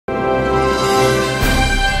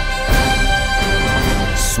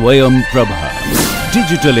swayamprabha.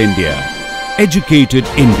 Digital India. Educated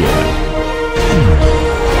India.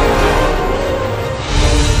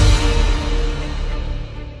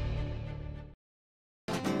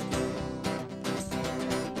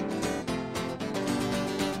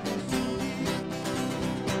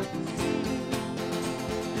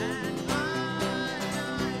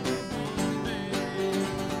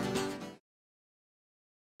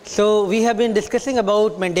 So we have been discussing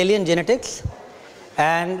about Mendelian genetics,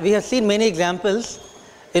 and we have seen many examples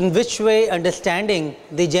in which way understanding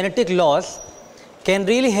the genetic laws can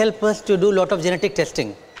really help us to do a lot of genetic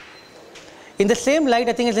testing. In the same light,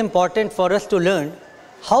 I think it's important for us to learn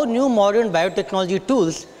how new modern biotechnology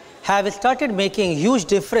tools have started making huge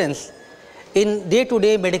difference in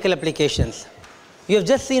day-to-day medical applications. You have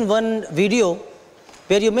just seen one video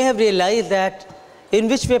where you may have realized that in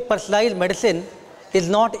which way personalized medicine is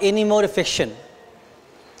not any more a fiction.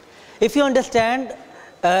 If you understand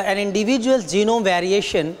an individual's genome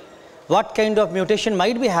variation, what kind of mutation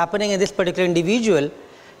might be happening in this particular individual,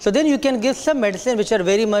 so then you can give some medicine which are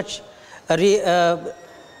very much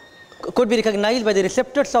could be recognized by the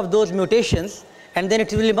receptors of those mutations, and then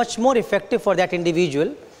it will be much more effective for that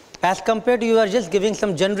individual as compared to you are just giving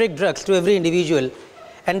some generic drugs to every individual.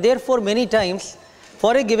 And therefore many times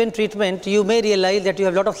for a given treatment you may realize that you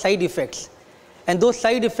have a lot of side effects, and those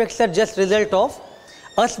side effects are just result of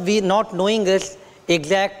us not knowing this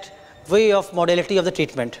exact way of modality of the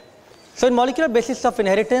treatment. So in molecular basis of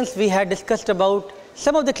inheritance we had discussed about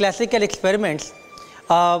some of the classical experiments,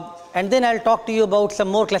 and then I'll talk to you about some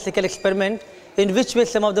more classical experiment in which way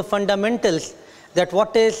some of the fundamentals that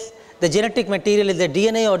what is the genetic material is the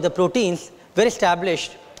DNA or the proteins were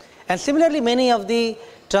established. And similarly many of the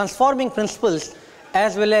transforming principles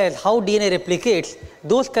as well as how DNA replicates,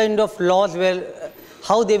 those kind of laws were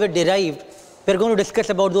how they were derived. We are going to discuss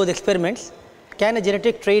about those experiments. Can a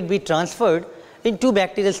genetic trait be transferred in two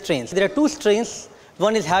bacterial strains? There are two strains.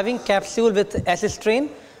 One is having capsule with S strain,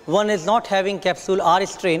 one is not having capsule R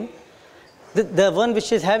strain. The one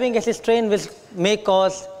which is having S strain may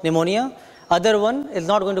cause pneumonia, other one is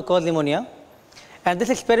not going to cause pneumonia. And this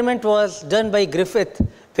experiment was done by Griffith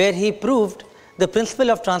where he proved the principle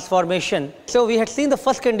of transformation. So we had seen the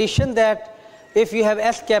first condition that if you have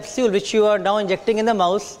S capsule which you are now injecting in the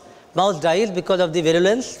mouse, mouse dies because of the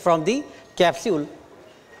virulence from the capsule.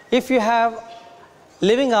 If you have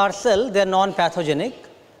living R cell, they are non-pathogenic,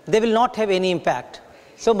 they will not have any impact.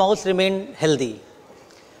 So mouse remain healthy.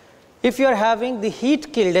 If you are having the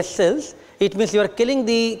heat killed S cells, it means you are killing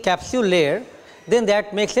the capsule layer, then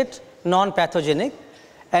that makes it non-pathogenic,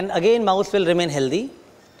 and again mouse will remain healthy.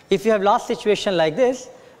 If you have last situation like this,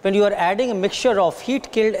 when you are adding a mixture of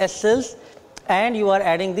heat killed S cells and you are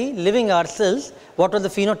adding the living R cells, what was the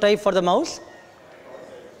phenotype for the mouse?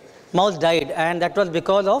 Mouse died, and that was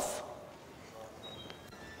because of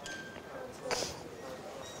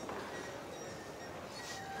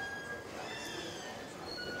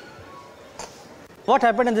what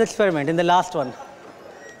happened in this experiment, in the last one?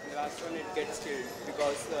 The last one, it gets killed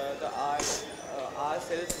because the R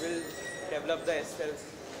cells will develop the S cells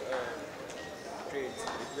traits.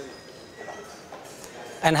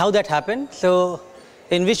 And how that happened? So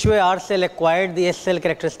in which way R cell acquired the S cell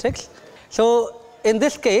characteristics? So in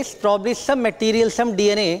this case probably some material, some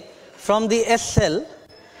DNA from the S cell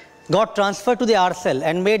got transferred to the R cell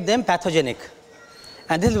and made them pathogenic,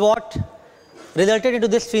 and this is what resulted into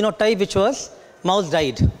this phenotype which was mouse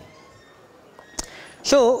died.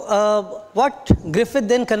 So what Griffith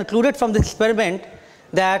then concluded from this experiment,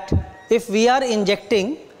 that if we are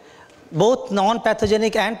injecting both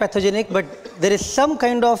non-pathogenic and pathogenic, but there is some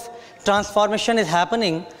kind of transformation is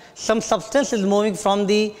happening, some substance is moving from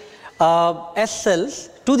the S cells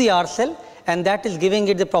to the R cell, and that is giving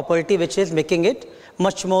it the property which is making it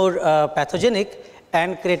much more pathogenic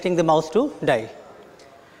and creating the mouse to die.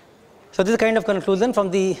 So this is kind of conclusion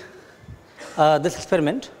from the this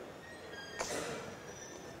experiment.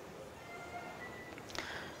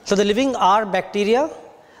 So the living R bacteria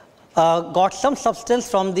got some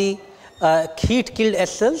substance from the heat killed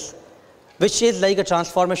S cells, which is like a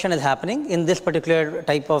transformation is happening in this particular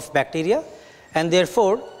type of bacteria, and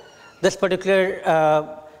therefore this particular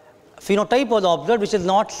phenotype was observed which is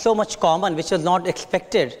not so much common, which was not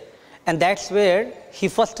expected, and that's where he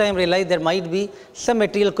first time realized there might be some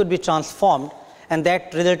material could be transformed, and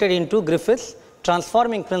that resulted into Griffith's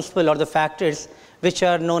transforming principle or the factors which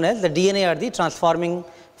are known as the DNA or the transforming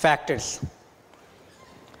factors.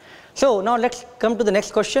 So now let's come to the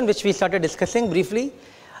next question which we started discussing briefly.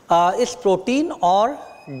 Is protein or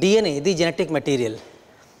DNA the genetic material?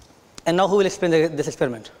 And now who will explain this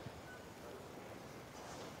experiment?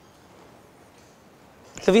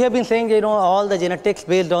 So we have been saying, you know, all the genetics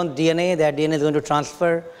based on DNA, that DNA is going to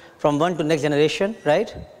transfer from one to next generation,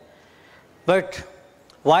 right? But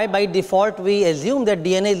why by default we assume that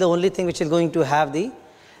DNA is the only thing which is going to have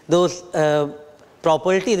those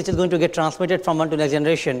properties which is going to get transmitted from one to next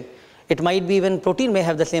generation? It might be even protein may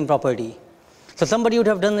have the same property. So somebody would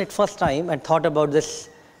have done it first time and thought about this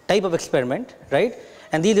type of experiment, right?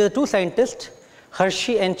 And these are the two scientists,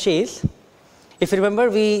 Hershey and Chase. If you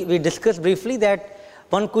remember, we discussed briefly that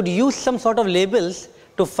one could use some sort of labels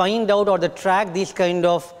to find out or to track these kind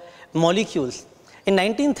of molecules. In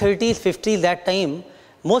 1930s, 50s, that time,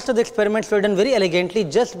 most of the experiments were done very elegantly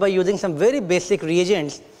just by using some very basic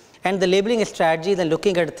reagents and the labeling strategies and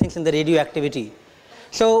looking at things in the radioactivity.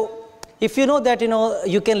 So if you know that, you know,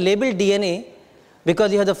 you can label DNA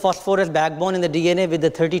because you have the phosphorus backbone in the DNA with the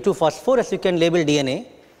 32 phosphorus, you can label DNA.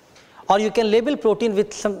 Or you can label protein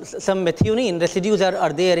with some methionine residues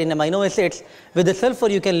are there in amino acids. With the sulfur,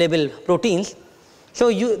 you can label proteins.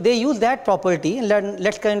 So they use that property, and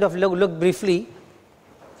let's kind of look briefly.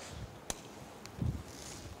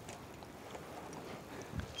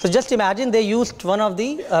 So just imagine they used one of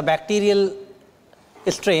the bacterial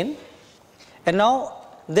strain, and now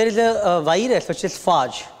there is a virus which is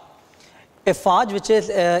phage. A phage which is,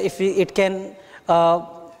 it can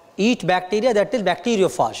eat bacteria, that is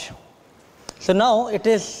bacteriophage. So now it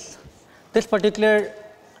is, this particular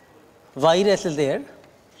virus is there.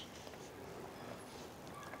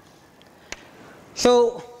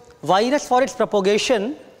 So virus, for its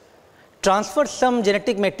propagation, transfers some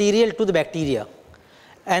genetic material to the bacteria,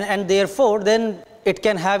 and therefore then it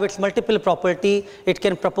can have its multiple property, it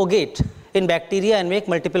can propagate in bacteria and make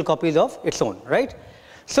multiple copies of its own, right?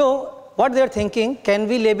 So what they are thinking, can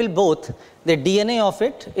we label both the DNA of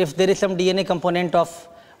it, if there is some DNA component of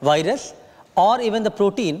virus, or even the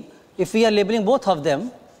protein? If we are labeling both of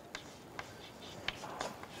them,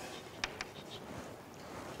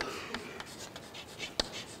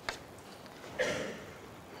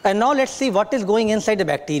 and now let's see what is going inside the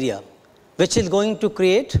bacteria, which is going to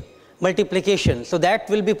create multiplication. So that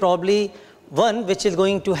will be probably one which is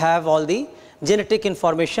going to have all the genetic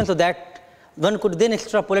information, so that one could then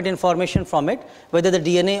extrapolate information from it, whether the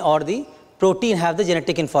DNA or the protein have the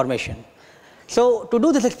genetic information. So to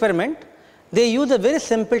do this experiment, they use a very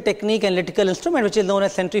simple technique, analytical instrument, which is known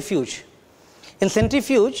as centrifuge. In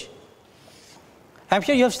centrifuge, I'm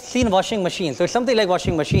sure you have seen washing machine. So it's something like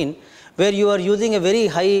washing machine, where you are using a very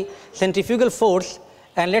high centrifugal force,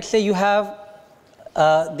 and let's say you have,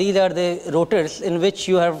 these are the rotors in which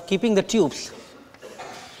you are keeping the tubes.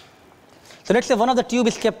 So let's say one of the tube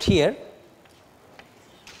is kept here,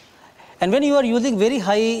 and when you are using very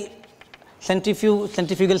high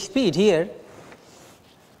centrifugal speed here,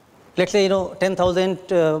 let's say, you know, 10,000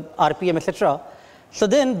 RPM, etc. So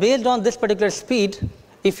then based on this particular speed,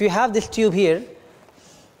 if you have this tube here,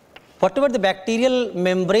 whatever the bacterial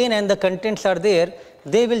membrane and the contents are there,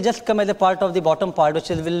 they will just come as a part of the bottom part, which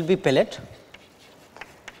will be pellet.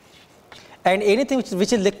 And anything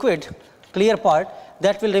which is liquid, clear part,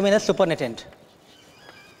 that will remain as supernatant.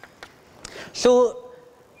 So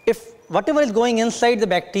if whatever is going inside the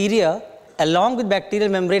bacteria, along with bacterial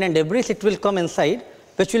membrane and debris, it will come inside,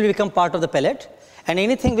 which will become part of the pellet, and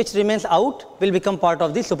anything which remains out will become part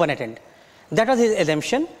of the supernatant. That was his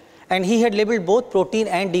assumption, and he had labeled both protein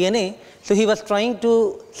and DNA. So he was trying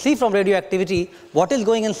to see from radioactivity what is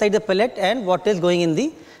going inside the pellet and what is going in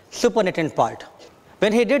the supernatant part.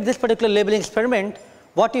 When he did this particular labeling experiment,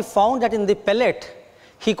 what he found that in the pellet,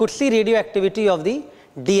 he could see radioactivity of the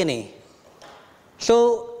DNA.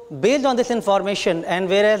 So based on this information, and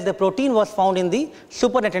whereas the protein was found in the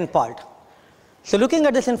supernatant part. So looking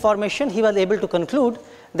at this information, he was able to conclude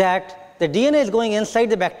that the DNA is going inside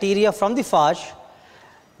the bacteria from the phage,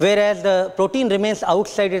 whereas the protein remains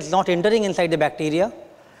outside, it's not entering inside the bacteria,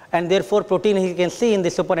 and therefore protein he can see in the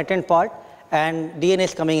supernatant part and DNA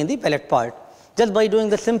is coming in the pellet part. Just by doing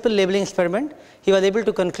the simple labeling experiment, he was able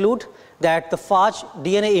to conclude that the phage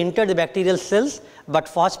DNA entered the bacterial cells, but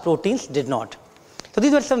phage proteins did not. So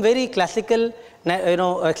these were some very classical,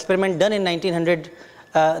 experiment done in 1900,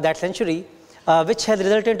 that century, which has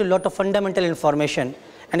resulted in a lot of fundamental information.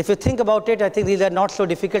 And if you think about it, I think these are not so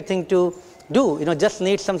difficult thing to do. Just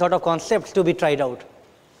need some sort of concepts to be tried out.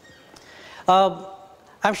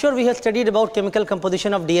 I'm sure we have studied about chemical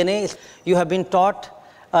composition of DNA. You have been taught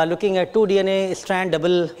looking at 2 DNA strand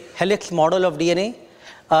double helix model of DNA.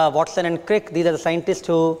 Watson and Crick, these are the scientists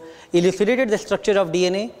who elucidated the structure of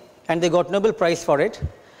DNA, and they got Nobel Prize for it.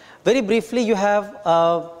 Very briefly, you have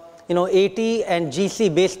AT and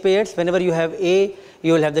GC base pairs. Whenever you have A,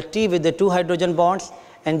 you will have the T with the 2 hydrogen bonds,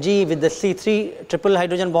 and G with the C3 triple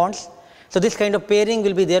hydrogen bonds. So this kind of pairing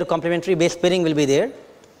will be there, complementary base pairing will be there.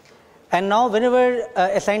 And now whenever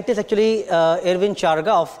a scientist actually, Erwin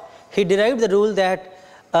Chargaff, he derived the rule that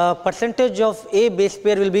percentage of A base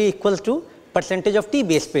pair will be equal to percentage of T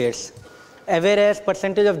base pairs, whereas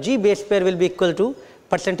percentage of G base pair will be equal to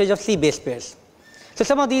percentage of C base pairs. So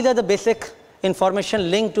some of these are the basic information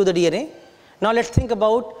linked to the DNA. Now let's think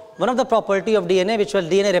about one of the property of DNA, which was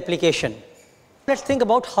DNA replication. Let's think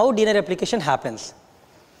about how DNA replication happens.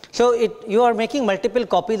 So you are making multiple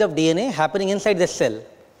copies of DNA happening inside the cell.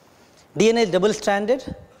 DNA is double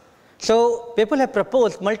stranded. So people have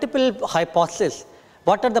proposed multiple hypotheses.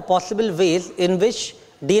 What are the possible ways in which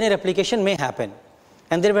DNA replication may happen?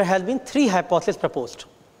 And there has been 3 hypotheses proposed: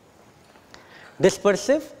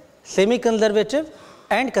 dispersive, semi-conservative,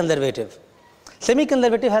 and conservative.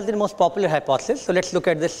 Semi-conservative has been the most popular hypothesis. So let's look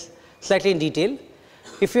at this slightly in detail.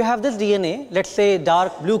 If you have this DNA, let's say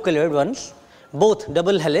dark blue colored ones, both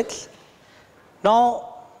double helix.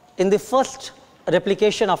 Now in the first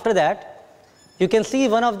replication after that, you can see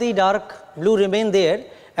one of the dark blue remain there,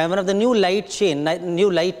 and one of the new light chain, new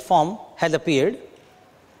light form has appeared.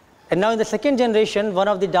 And now in the second generation, one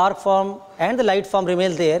of the dark form and the light form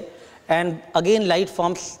remains there, and again light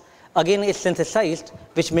forms again is synthesized,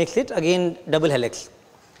 which makes it again double helix.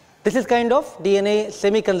 This is kind of DNA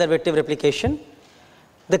semi-conservative replication.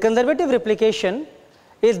 The conservative replication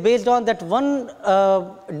is based on that one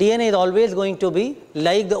DNA is always going to be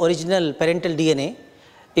like the original parental DNA,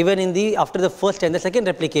 even in the after the first and the second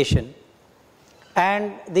replication.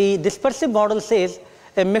 And the dispersive model says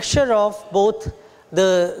a mixture of both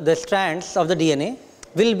the strands of the DNA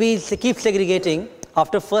will be keep segregating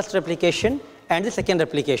after first replication and the second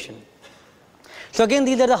replication. So again,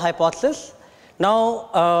 these are the hypotheses.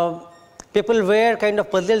 Now people were kind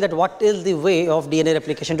of puzzled that what is the way of DNA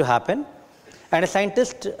replication to happen. And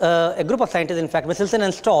a group of scientists, in fact, Michelson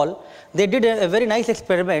and Stahl, they did a very nice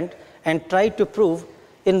experiment and tried to prove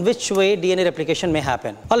in which way DNA replication may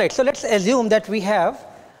happen. All right, so let's assume that we have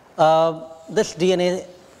this DNA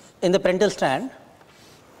in the parental strand,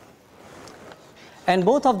 and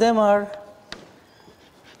both of them are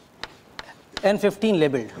N15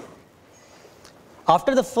 labeled.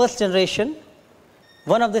 After the first generation,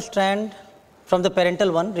 one of the strand from the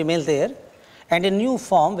parental one remains there, and a new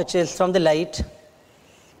form which is from the light.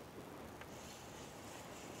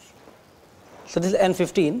 So this is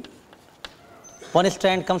N15. One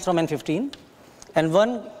strand comes from N15 and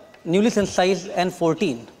one newly synthesized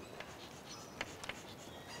N14.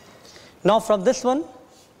 Now from this one,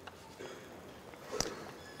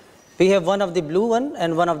 we have one of the blue one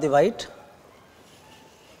and one of the white.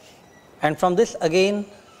 And from this again,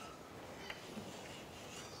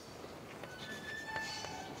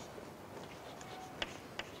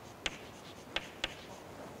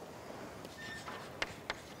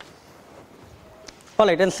 all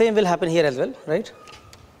right, and same will happen here as well, right?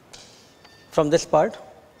 From this part.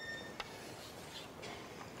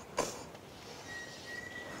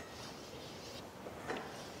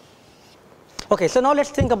 Okay, so now let's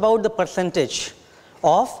think about the percentage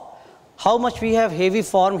of how much we have heavy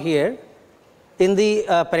form here in the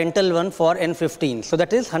parental one for N15. So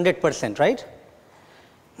that is 100%, right?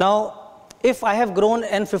 Now, if I have grown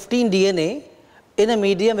N15 DNA in a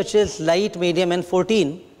medium which is light medium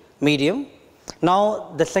N14 medium,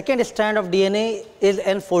 now the second strand of DNA is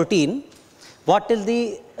N14. What is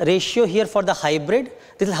the ratio here for the hybrid?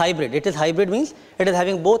 This is hybrid. It is hybrid means it is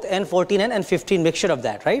having both N14 and N15 mixture of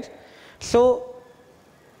that, right? So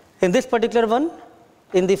in this particular one,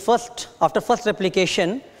 in the after first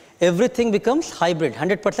replication, everything becomes hybrid,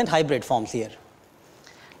 100% hybrid forms here.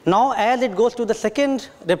 Now as it goes to the second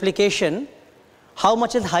replication, how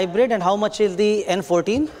much is hybrid and how much is the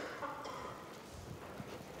N14?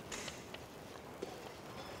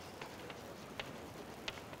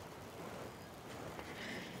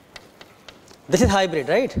 This is hybrid,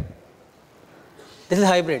 right? This is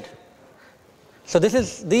hybrid. So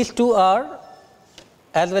these two are,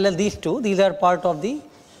 as well as these two, these are part of the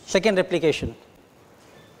second replication.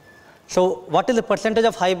 So what is the percentage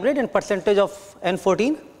of hybrid and percentage of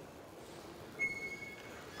N14?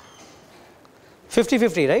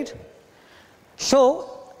 50-50, right?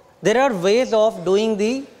 So there are ways of doing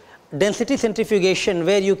the density centrifugation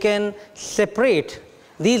where you can separate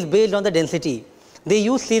these based on the density. They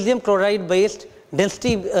use cesium chloride based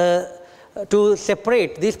density to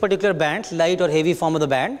separate these particular bands, light or heavy form of the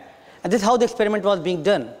band, and this is how the experiment was being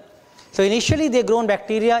done. So initially they grown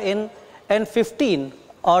bacteria in N15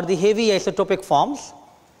 or the heavy isotopic forms,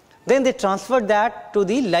 then they transferred that to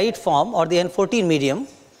the light form or the N14 medium,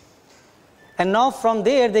 and now from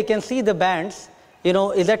there they can see the bands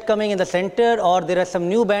is that coming in the center, or there are some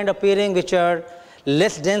new band appearing which are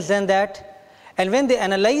less dense than that? And when they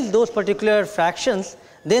analyze those particular fractions,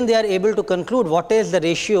 then they are able to conclude what is the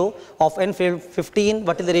ratio of N15,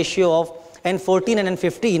 what is the ratio of N14 and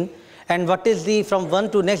N15, and what is the from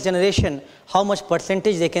one to next generation, how much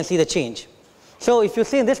percentage they can see the change. So if you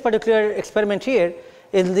see in this particular experiment here,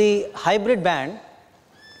 in the hybrid band,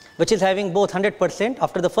 which is having both 100%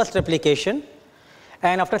 after the first replication,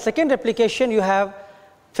 and after second replication you have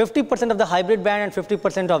 50% of the hybrid band and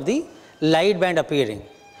 50% of the light band appearing.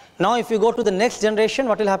 Now if you go to the next generation,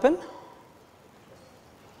 what will happen?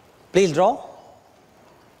 Please draw.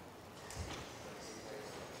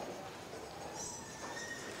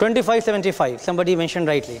 (2575), somebody mentioned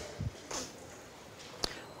rightly.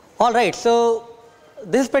 All right, so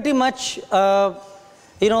this is pretty much a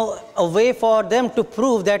way for them to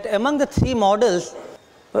prove that among the three models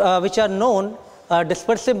which are known,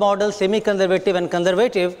 dispersive model, semi-conservative and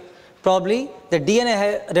conservative, probably the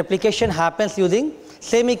DNA replication happens using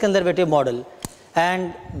semi-conservative model,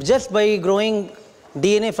 and just by growing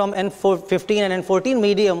DNA from N15 and N14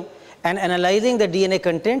 medium and analyzing the DNA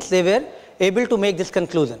contents, they were able to make this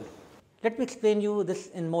conclusion. Let me explain you this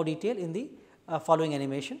in more detail in the following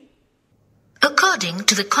animation. According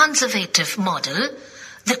to the conservative model,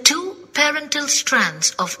 the two parental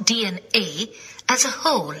strands of DNA as a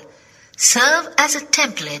whole serve as a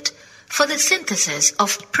template for the synthesis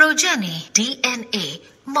of progeny DNA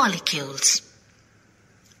molecules.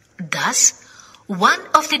 Thus, one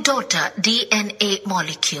of the daughter DNA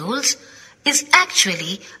molecules is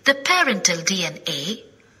actually the parental DNA,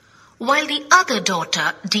 while the other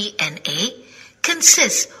daughter DNA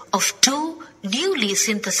consists of two newly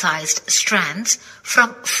synthesized strands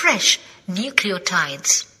from fresh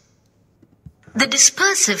nucleotides. The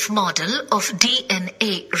dispersive model of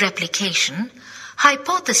DNA replication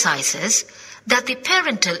hypothesizes that the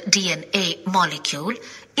parental DNA molecule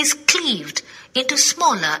is cleaved into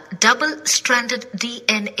smaller double-stranded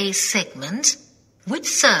DNA segments which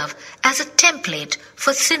serve as a template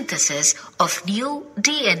for synthesis of new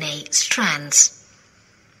DNA strands.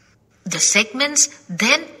 The segments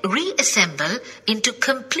then reassemble into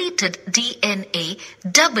completed DNA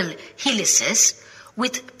double helices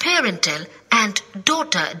with parental and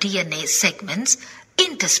daughter DNA segments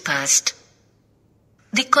interspersed.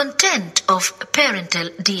 The content of parental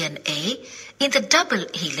DNA in the double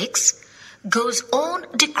helix goes on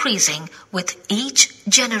decreasing with each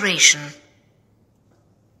generation.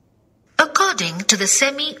 According to the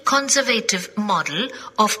semi-conservative model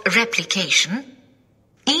of replication,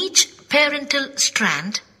 each parental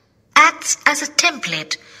strand acts as a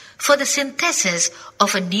template for the synthesis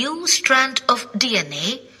of a new strand of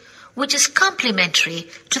DNA which is complementary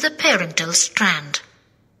to the parental strand.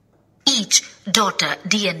 Each daughter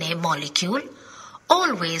DNA molecule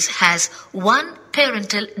always has one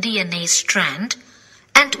parental DNA strand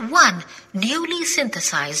and one newly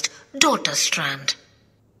synthesized daughter strand.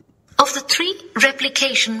 Of the three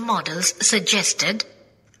replication models suggested,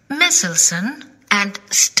 Messelson and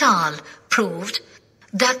Stahl proved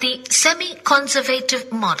that the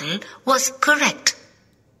semi-conservative model was correct.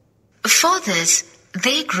 For this,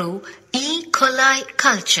 they grew E. coli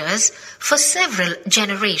cultures for several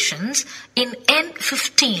generations in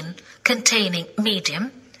N15 containing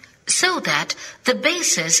medium, so that the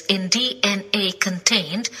bases in DNA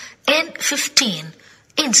contained N15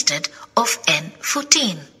 instead of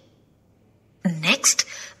N14. Next,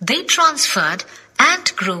 they transferred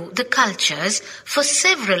and grew the cultures for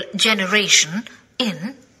several generations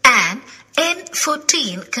in an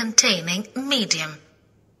N14 containing medium.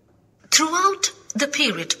 Throughout the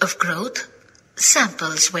period of growth,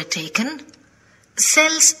 samples were taken,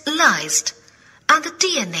 cells lysed, and the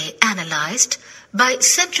DNA analyzed by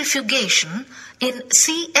centrifugation in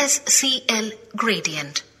CSCL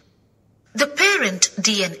gradient. The parent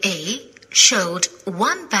DNA showed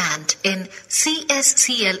one band in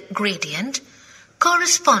CSCL gradient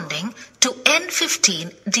corresponding to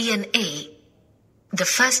N15 DNA. The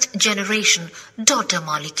first generation daughter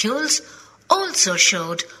molecules also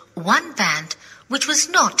showed one band which was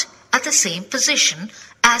not at the same position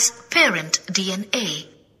as parent DNA.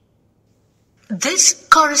 This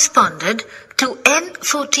corresponded to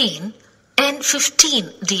N14,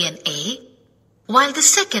 N15 DNA, while the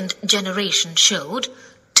second generation showed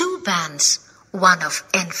two bands, one of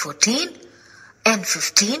N14,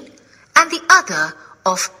 N15, and the other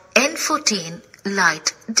of N14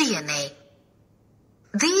 light DNA.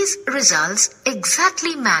 These results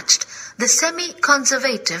exactly matched the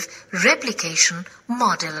semi-conservative replication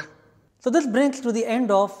model. So this brings to the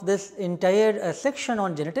end of this entire section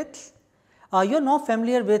on genetics. You are now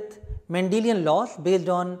familiar with Mendelian laws based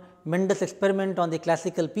on Mendel's experiment on the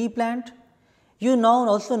classical pea plant. You now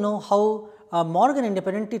also know how Morgan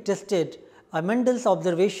independently tested Mendel's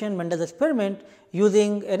observation, Mendel's experiment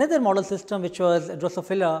using another model system which was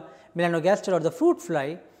Drosophila melanogaster or the fruit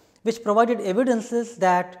fly, which provided evidences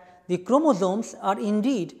that the chromosomes are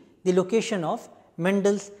indeed the location of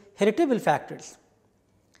Mendel's heritable factors.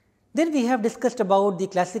 Then we have discussed about the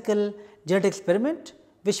classical genetic experiment,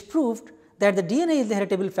 which proved that the DNA is the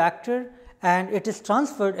heritable factor and it is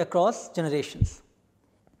transferred across generations.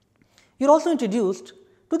 You are also introduced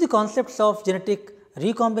to the concepts of genetic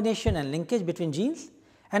recombination and linkage between genes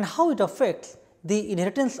and how it affects the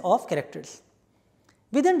inheritance of characters.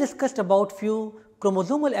 We then discussed about few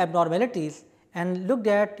chromosomal abnormalities and looked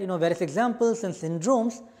at various examples and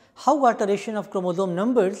syndromes, how alteration of chromosome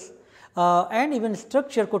numbers and even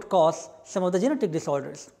structure could cause some of the genetic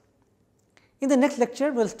disorders. In the next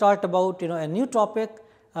lecture, we will start about a new topic,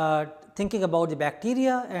 thinking about the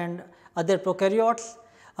bacteria and other prokaryotes,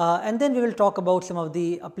 and then we will talk about some of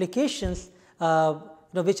the applications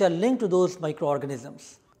which are linked to those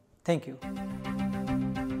microorganisms. Thank you.